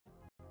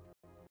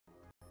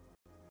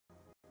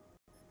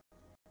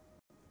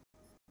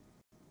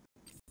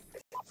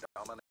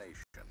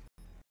domination.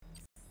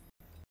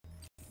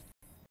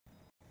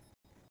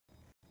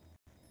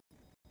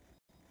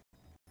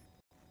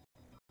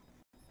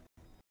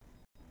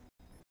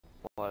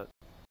 What?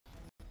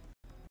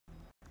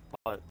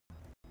 What?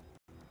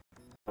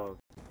 Oh.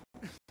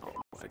 Oh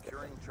my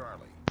Securing God.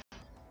 Charlie.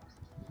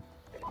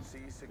 C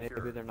secure.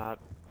 Maybe they're not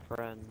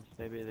friends.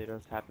 Maybe they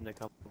just happen to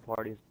come to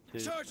parties too.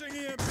 Charging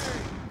EMP!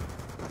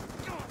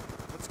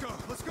 Let's go,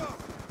 let's go!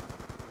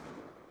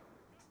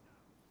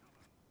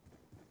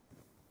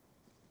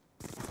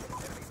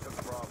 Enemy took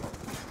Bravo.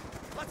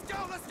 Let's go,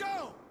 let's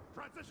go!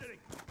 Transitioning!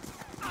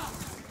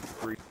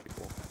 Three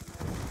people.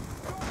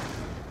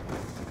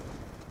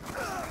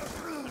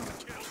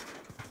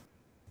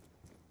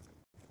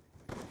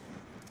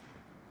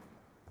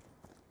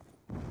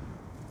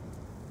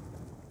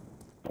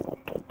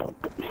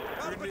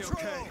 Out of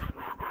patrol!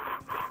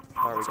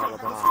 Alright, we got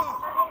Let's LeBron. go!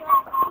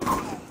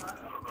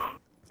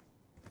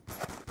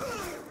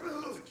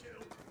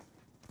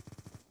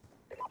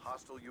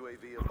 Hostile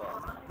UAV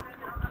above.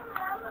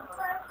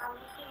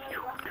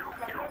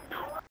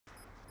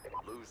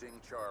 Losing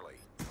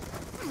Charlie.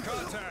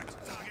 Contact!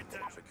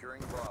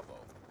 Securing Bravo.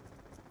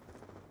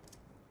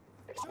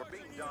 We're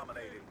being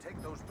dominated.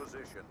 Take those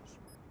positions.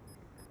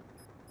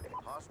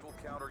 Hostile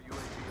counter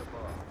UAV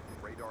above.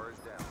 Radar is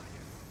down.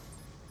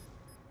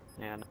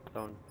 Yeah, no,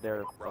 throwing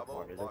their Bravo,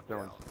 party. They're locked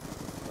throwing down.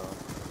 stuff.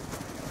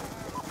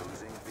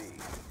 Losing B.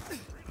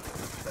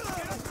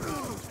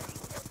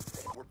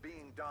 We're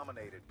being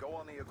dominated. Go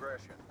on the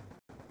aggression.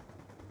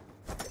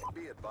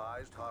 Be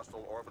advised,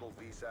 hostile orbital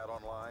VSAT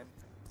online.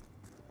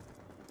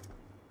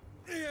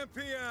 EMP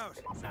out!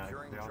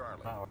 Securing they're on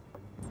Charlie. power.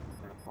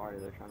 They're a party.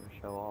 They're trying to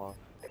show off.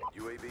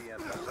 UAV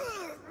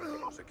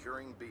inbound.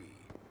 Securing B.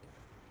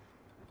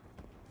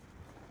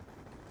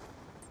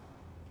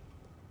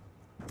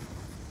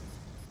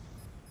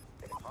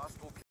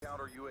 Hostile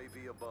counter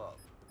UAV above.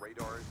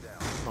 Radar is down.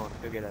 Come on,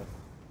 go get it.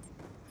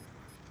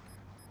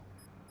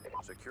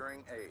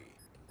 Securing A.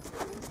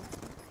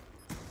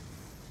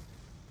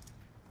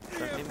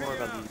 Tell me more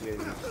about these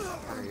UAVs.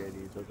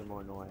 UAVs, those are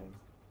more annoying.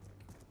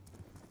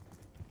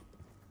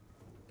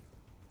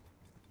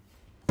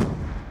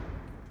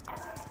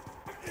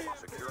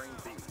 Securing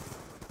B.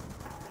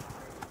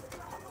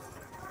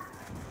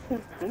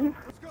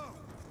 Let's go!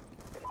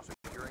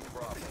 Securing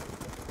Bravo.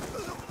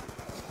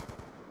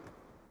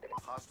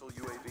 Hostile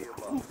UAV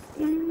above.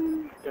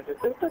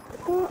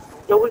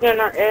 Yo, we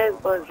getting our ass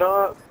bust,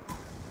 dog.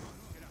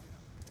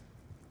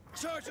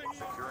 Charging EMP!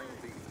 Securing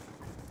B.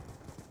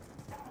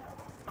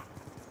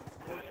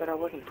 I said I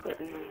wasn't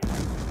putting them.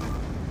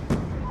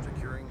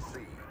 Securing C.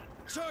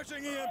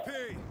 Charging EMP!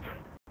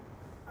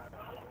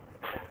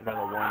 They're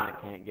the one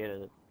that can't get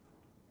it.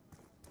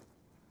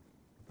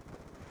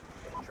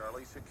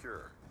 Charlie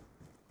secure.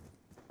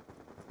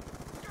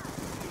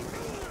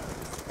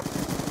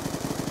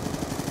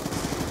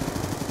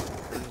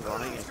 They're just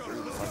running it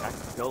through. Like, I can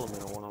kill them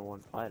in a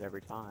one-on-one fight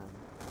every time.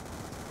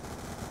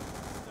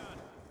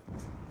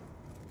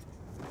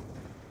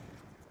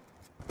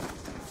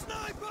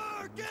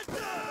 Sniper! Get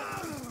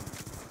down!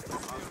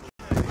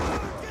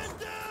 Get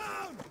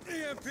down!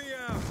 EMP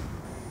out!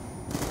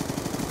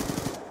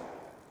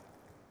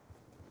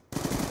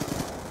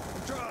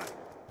 Try!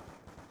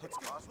 Let's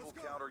go, Hostile let's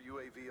go! counter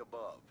UAV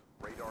above.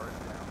 Radar is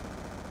down.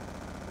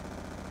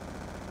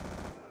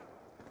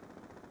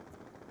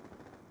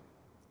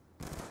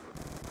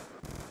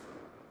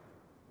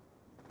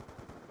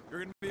 You're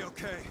gonna be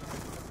okay.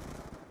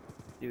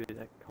 Dude,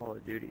 that Call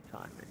of Duty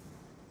timing.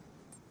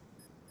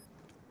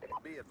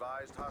 Be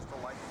advised, hostile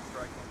lightning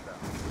strike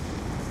inbound.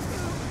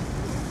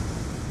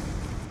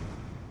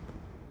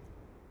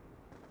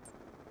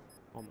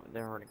 Oh my,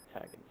 they're already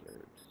tagging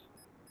serves.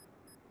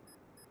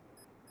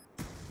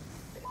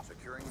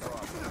 Securing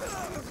Bravo.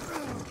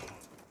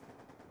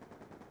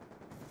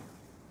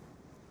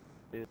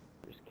 Dude,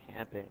 they're just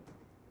camping.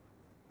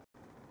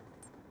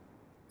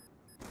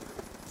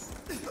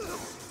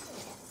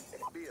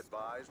 Be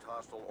advised,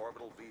 hostile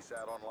orbital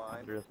VSAT online.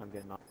 After this, I'm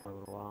getting off for a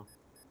little while.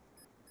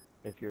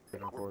 If you're We're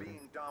recording.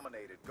 being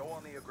dominated. Go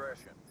on the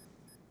aggression.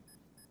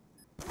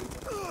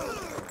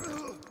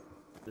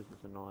 This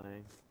is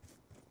annoying.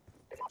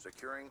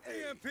 Securing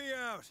A. EMP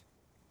out!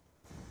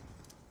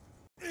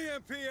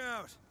 EMP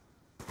out!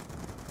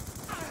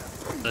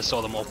 I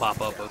saw them all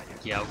pop up, but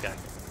yeah, okay.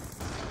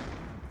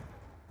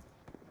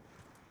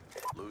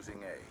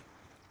 Losing A.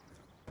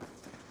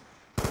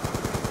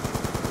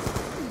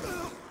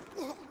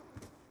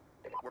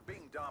 We're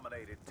being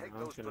dominated. Take I'm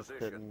those just gonna sit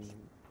positions. in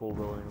pool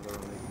building or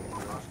whatever they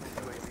call it. Hostile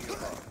UAV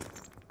above.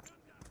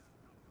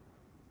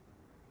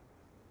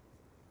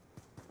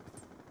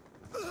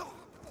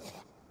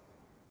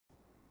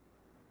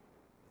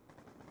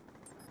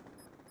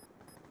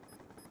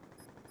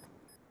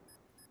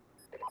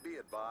 Be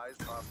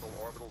advised, hostile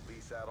orbital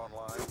VSAT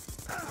online.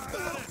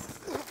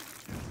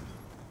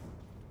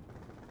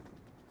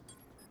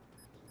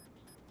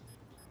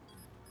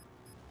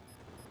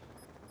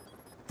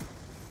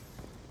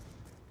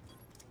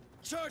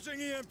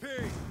 Charging EMP!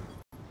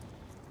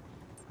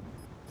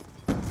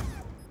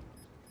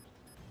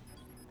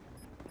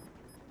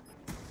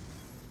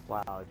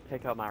 Wow,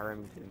 take out my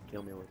Remington and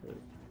kill me with it.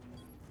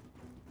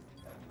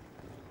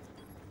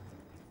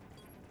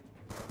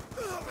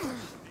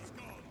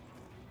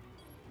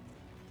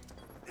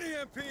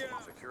 EMP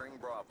out! Securing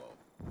Bravo.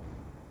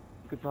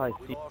 You could probably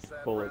We see lost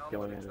that bullets round,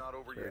 going but in it's it. not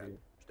over yet.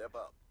 Step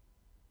up.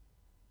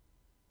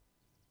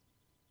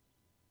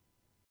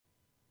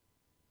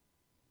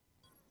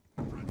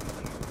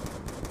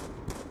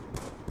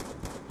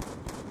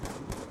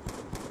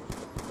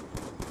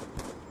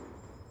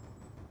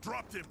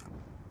 Dropped him!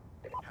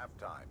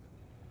 Halftime.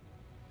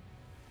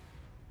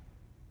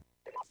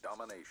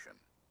 Domination.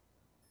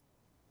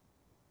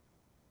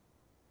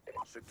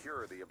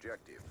 Secure the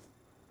objective.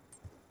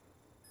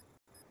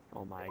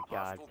 Oh my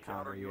god, Hostile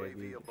counter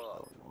UAV.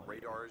 above.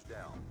 Radar is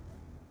down.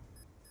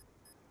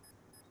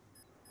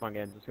 Come on,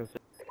 again, just go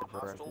sit for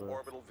the rest of Hostile the...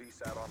 orbital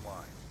VSAT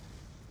online.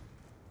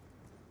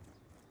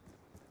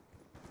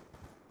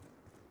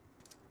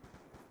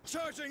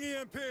 Charging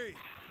EMP!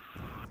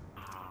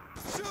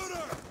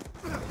 Shooter!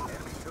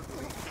 Enemy took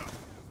lead.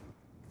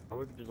 Or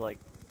we could just, like,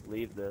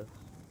 leave this.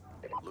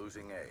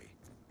 Losing A.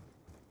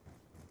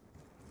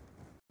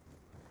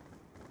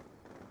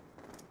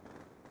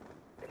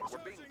 We're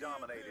being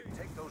dominated.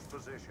 Take those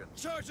positions.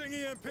 Charging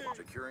EMP!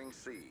 Securing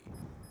C.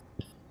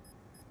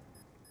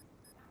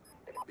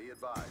 Be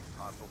advised,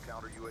 hostile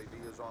counter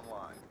UAV is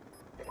online.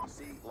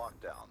 C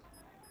lockdown.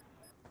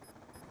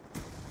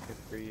 Good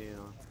for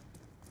you.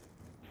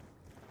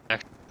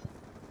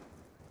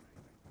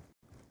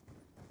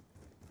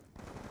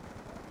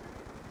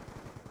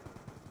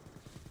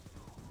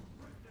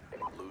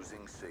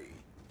 Losing C.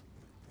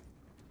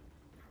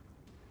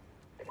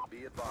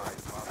 Be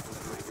advised, hostile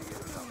UAV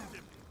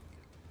incoming.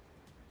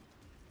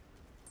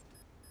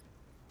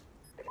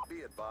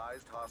 Be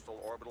advised,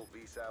 hostile orbital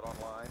VSAT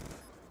online.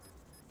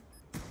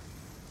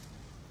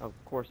 Of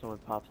course someone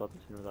pops up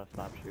as soon as I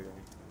stop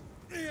shooting.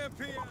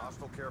 EMP out!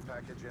 Hostile care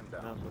package And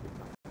inbound. that's what we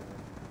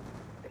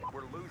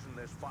We're losing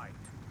this fight.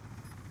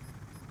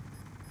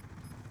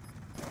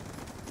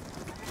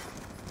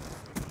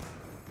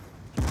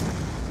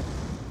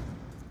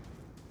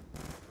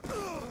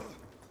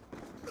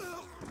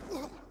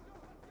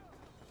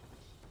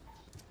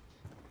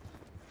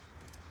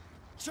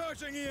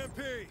 Charging EMP!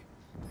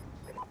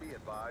 Be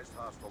advised,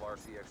 hostile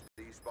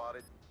RCXD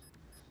spotted.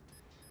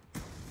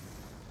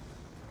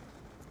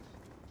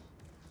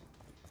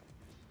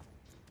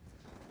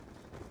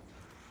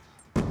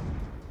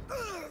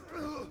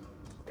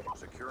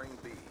 Securing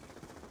B.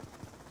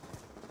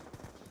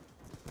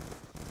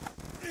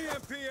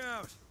 EMP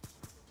out!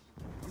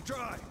 I'm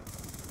dry!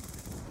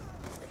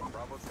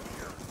 Bravo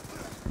secure.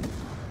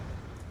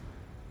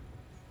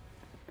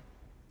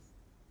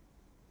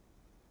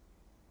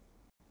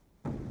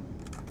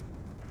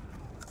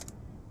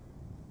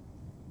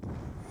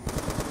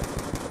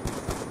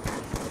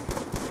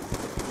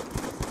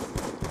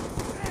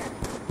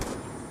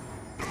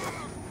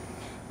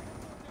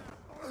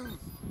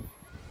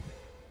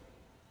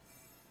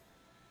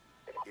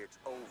 It's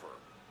over.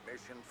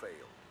 Mission failed.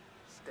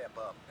 Step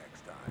up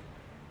next time.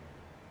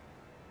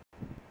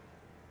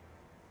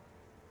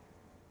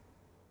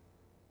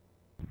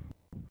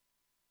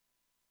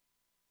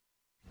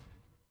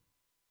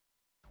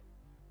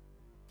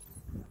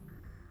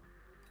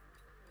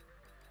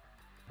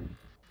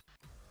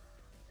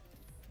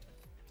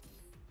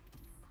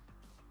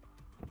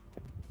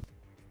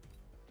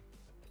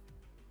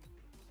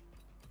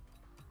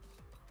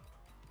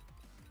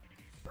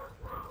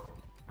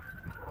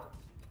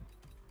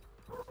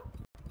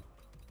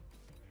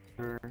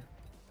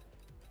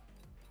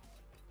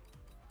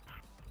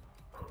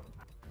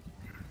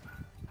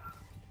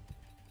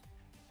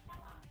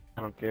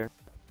 I don't care.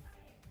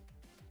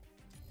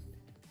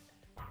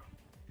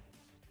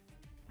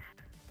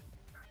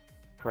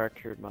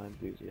 Fractured my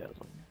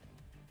enthusiasm.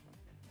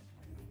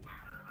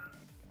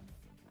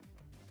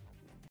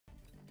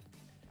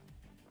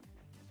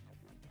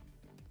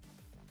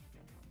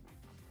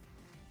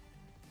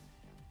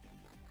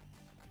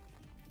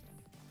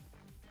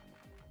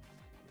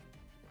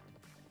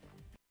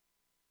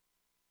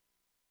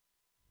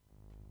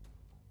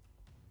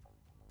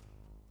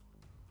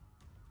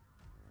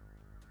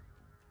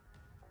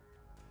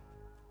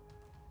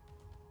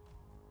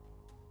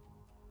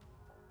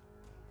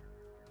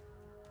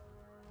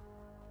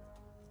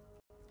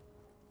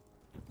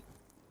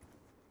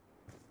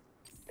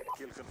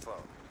 Kill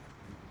confirmed.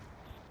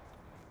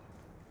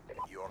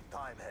 Your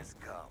time has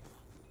come.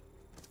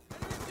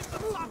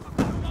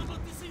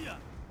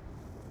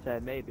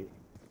 Said maybe.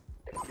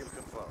 Kill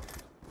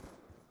confirmed.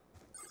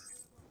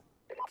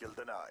 Kill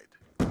denied.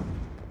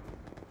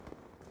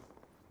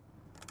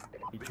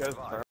 You Be chose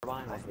advised,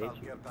 turbine, I hostile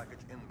hate you. care package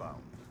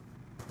inbound.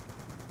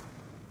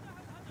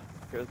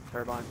 Chose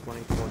turbine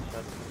 24/7,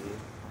 dude.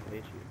 I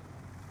hate you.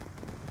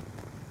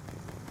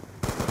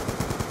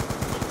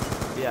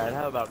 Yeah, I'd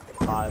have about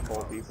 5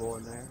 whole people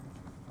in there.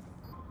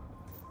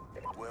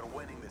 We're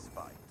winning this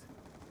fight.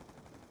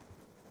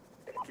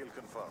 Kill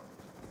confirmed.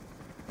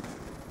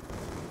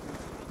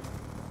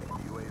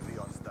 UAV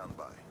on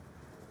standby.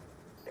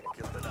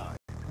 Kill denied.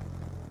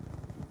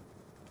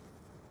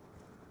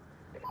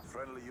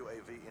 Friendly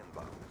UAV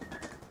inbound.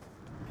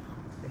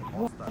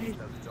 Hostile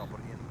stealth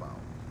chopper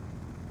inbound.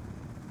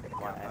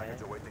 Care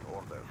package awaiting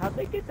order. How'd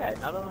they get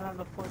that? I don't have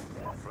the points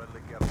yet.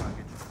 Friendly care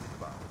package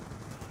inbound.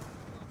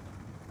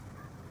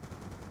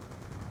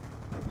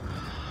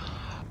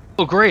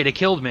 Oh great, it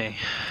killed me.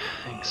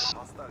 Thanks.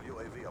 Hostile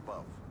UAV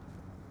above.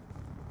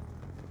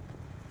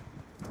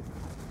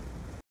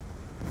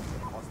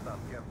 Hostile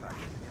care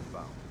package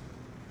inbound.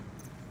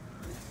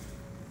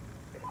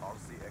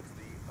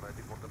 RCXD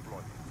ready for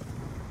deployment.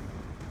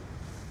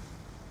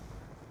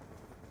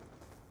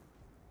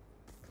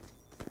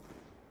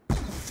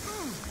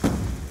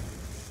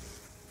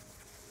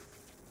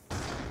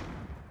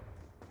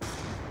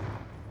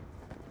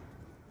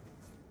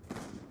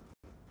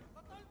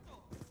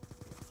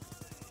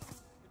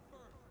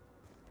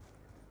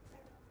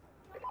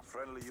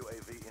 Friendly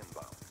UAV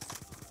inbound.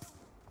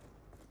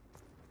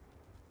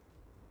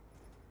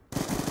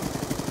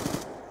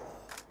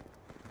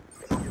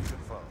 Kill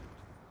confirmed.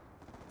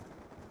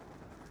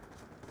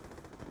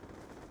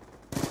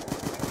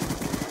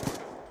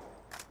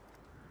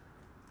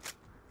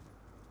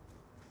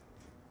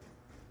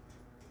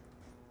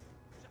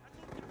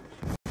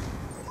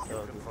 So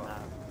this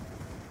map.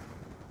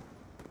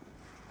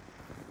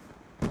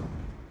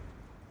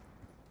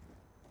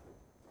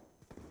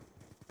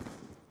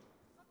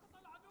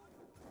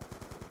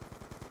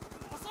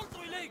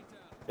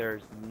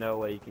 There's no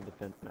way you can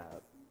defend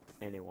map.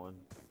 Anyone.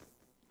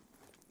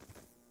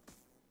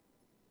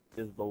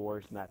 This is the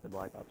worst map in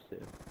Black Ops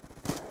 2.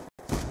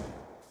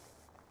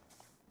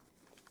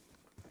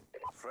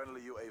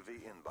 Friendly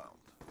UAV inbound.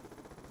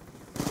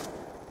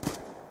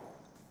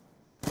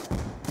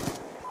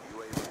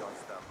 UAV on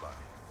standby.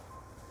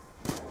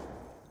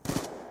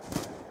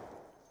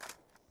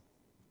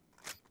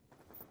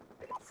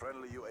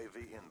 Friendly UAV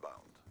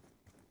inbound.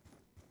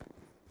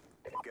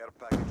 Care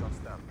package on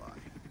standby.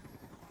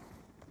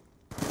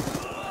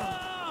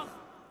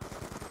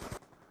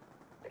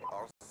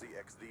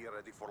 RCXD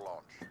ready for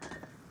launch.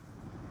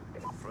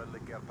 Friendly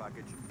care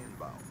package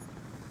inbound.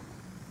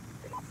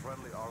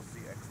 Friendly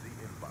RCXD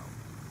inbound.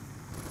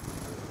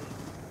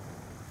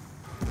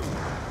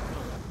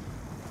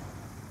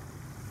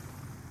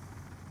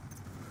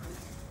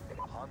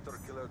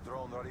 Hunter-killer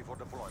drone ready for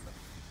deployment.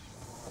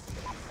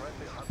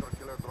 Friendly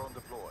hunter-killer drone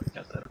deployed.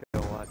 Got that.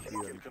 Go watch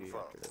Kill UMG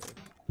confirmed. after this.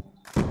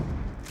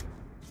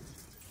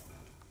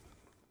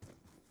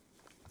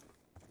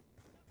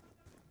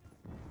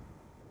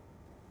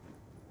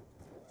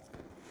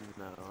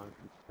 No, I'm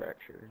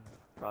fractured.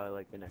 Probably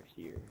like the next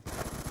year.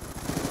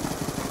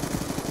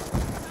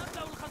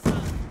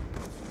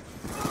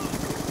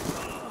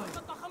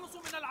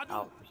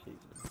 Out for season.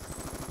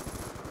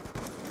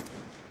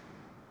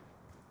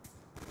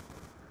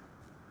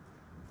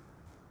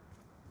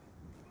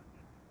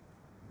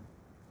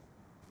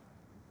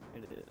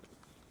 It is.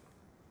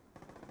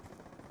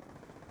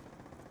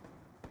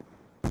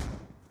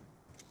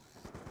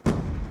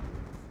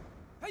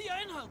 هيا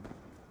انهض.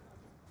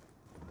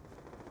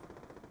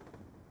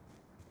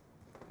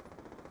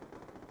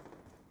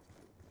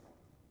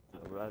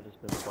 But I've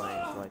just been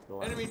playing for like the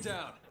Enemy last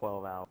down.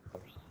 12 hours,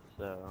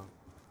 so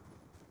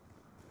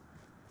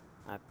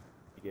I have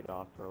to get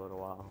off for a little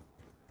while.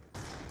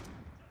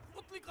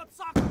 أطلقت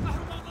صعقة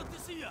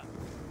كهرومغناطيسية.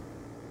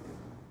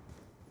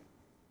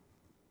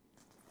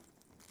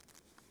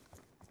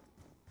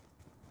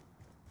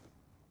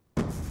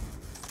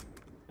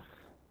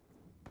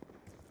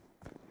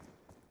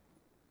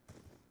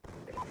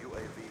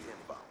 UAV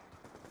inbound.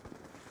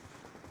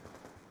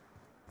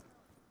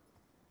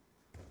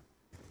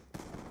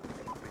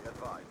 Be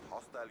advised,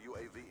 hostile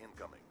UAV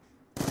incoming.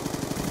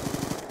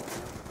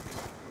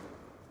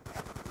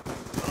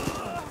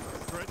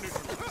 Threat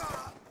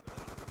neutralized.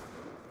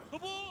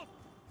 هبوط.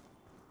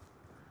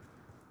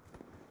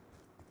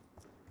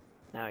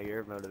 Now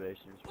your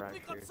motivation is أطلقت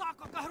fractured.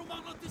 صعقة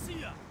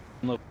كهرومغناطيسية.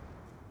 Kill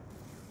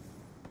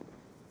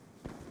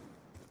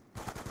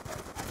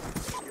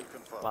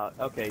confirmed. Wow,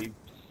 okay, you're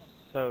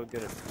so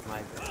good at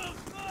sniping.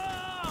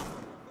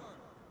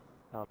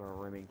 Out of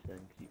Remington,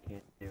 because you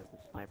can't do it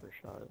with the sniper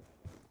shot.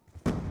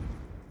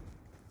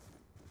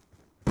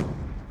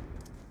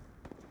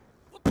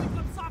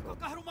 أطلقت صعقة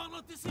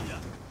كهرومغناطيسية.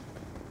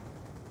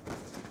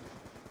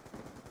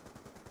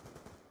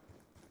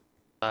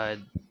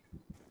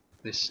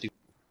 This stupid.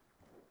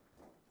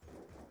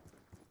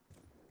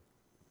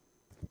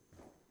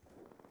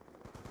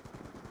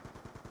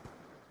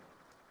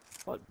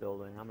 What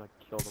building? I'm gonna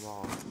kill them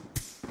all.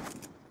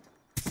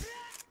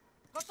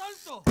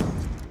 قتلته.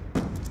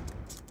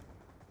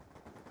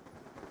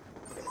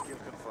 Kill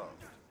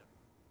confirmed.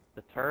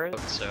 The turret?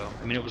 So,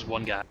 I mean, it was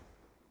one guy.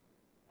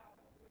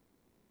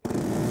 Do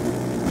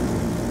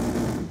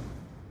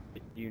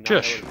you not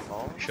Shush. know what it's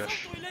called?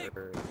 Shush.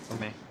 Or- For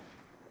me.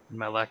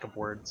 My lack of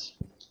words.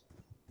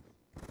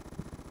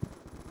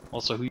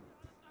 Also, who you.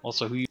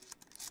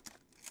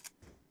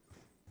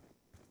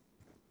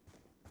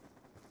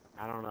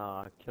 I don't know,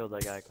 I killed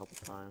that guy a couple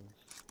times.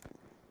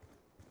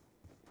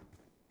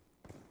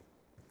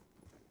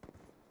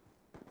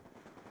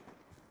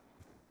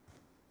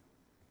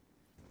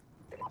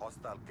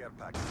 Hostile care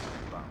package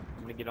inbound.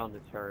 I'm gonna get on the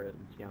turret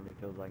and see how many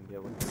kills I can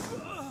get with it.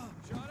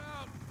 Shot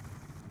out.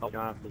 Oh, you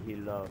don't have to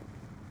heal up.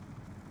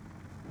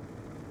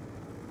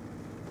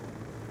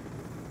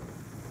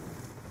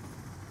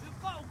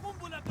 إلقاء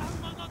قنبلة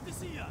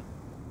كهرومغناطيسية.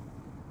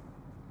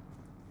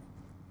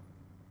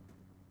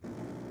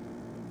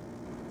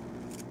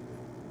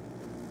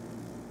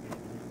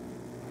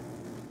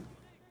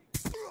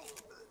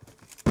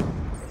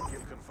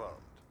 Kill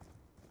confirmed.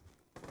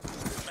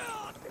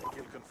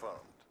 Kill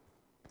confirmed.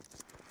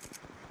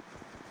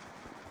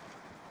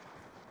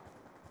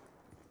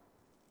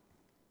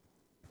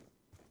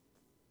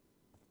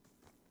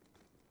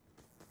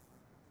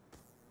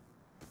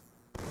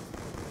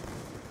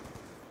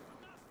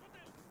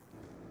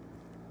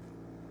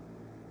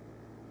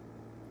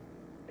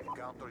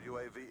 Counter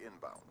UAV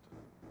inbound.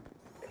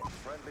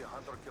 Friendly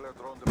hunter-killer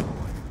drone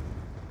deployed.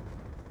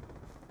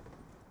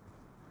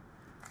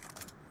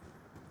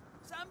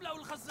 سأملأ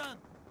الخزان.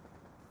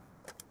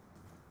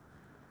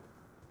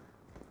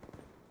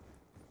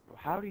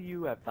 How do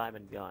you have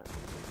diamond guns?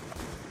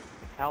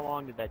 How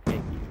long did that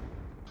take you?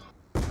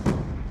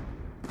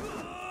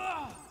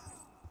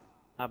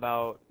 How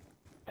about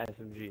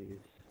SMGs?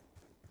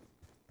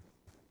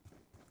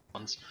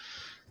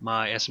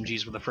 My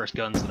SMGs were the first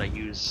guns that I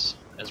use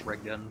as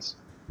reg guns.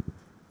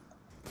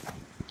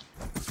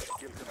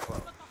 Kill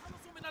confirmed.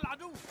 التخلص من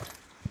العدو.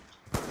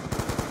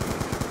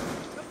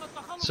 تم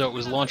التخلص So it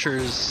was من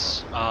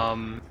launchers,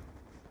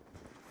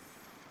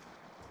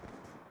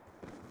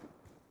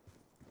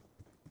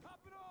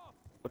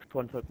 Which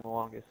one took the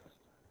longest?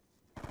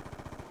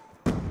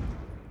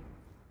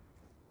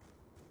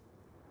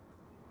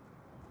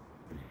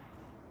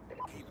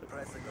 Keep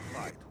pressing the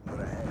fight.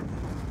 We're ahead.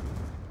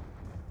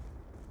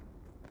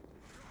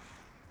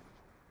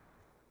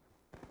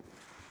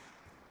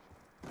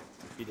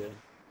 You did.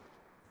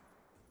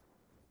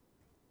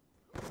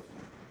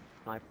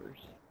 Snipers.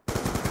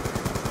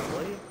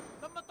 Really?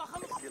 تم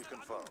التخلص Kill من العدو.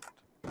 confirmed.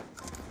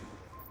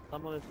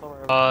 Someone is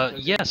far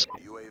yes.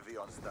 UAV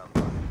on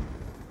standby.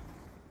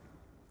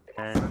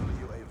 And Friendly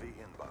UAV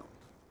inbound.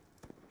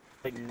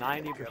 like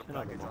 90%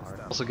 of them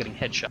are. Also getting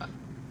headshot.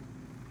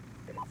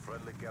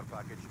 Friendly care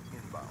package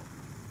inbound.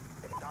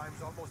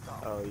 Time's almost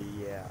up. Oh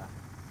yeah.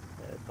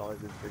 It's always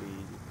been pretty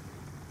easy.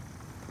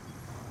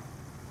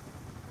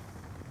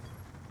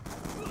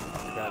 I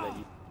forgot that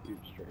you shoot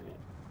straight.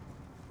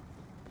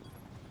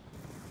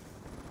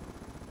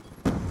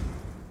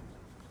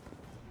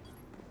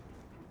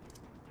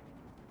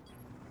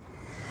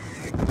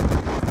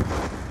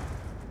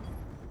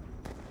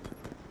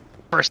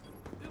 First,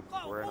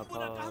 إلقاء We're in a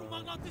قنبلة pub.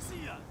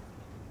 كهرومغناطيسية.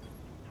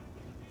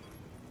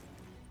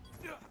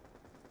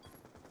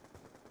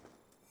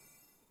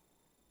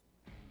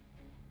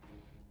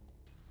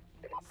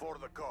 For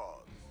the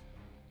cause.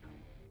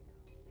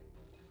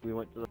 We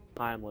went to the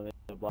time limit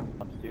of Black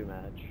Ops 2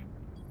 match.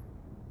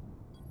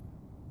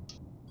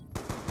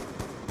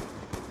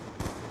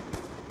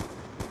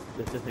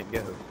 This isn't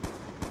Ghost.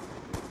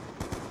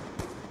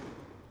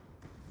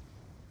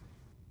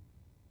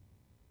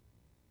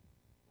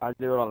 I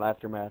do it on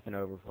Aftermath and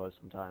Overflow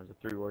sometimes, the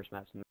 3 worst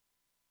maps in the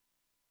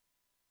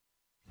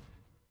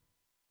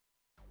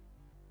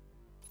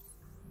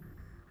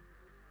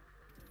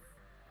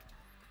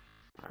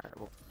Alright,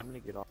 well, I'm gonna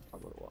get off a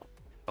little while.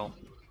 well,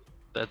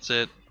 that's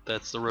it.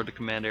 That's the road to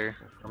Commander.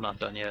 I'm not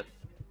done yet.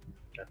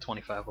 Got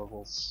 25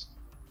 levels.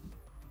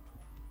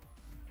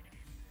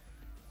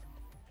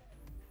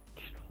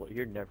 Well,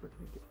 you're never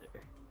gonna get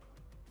there.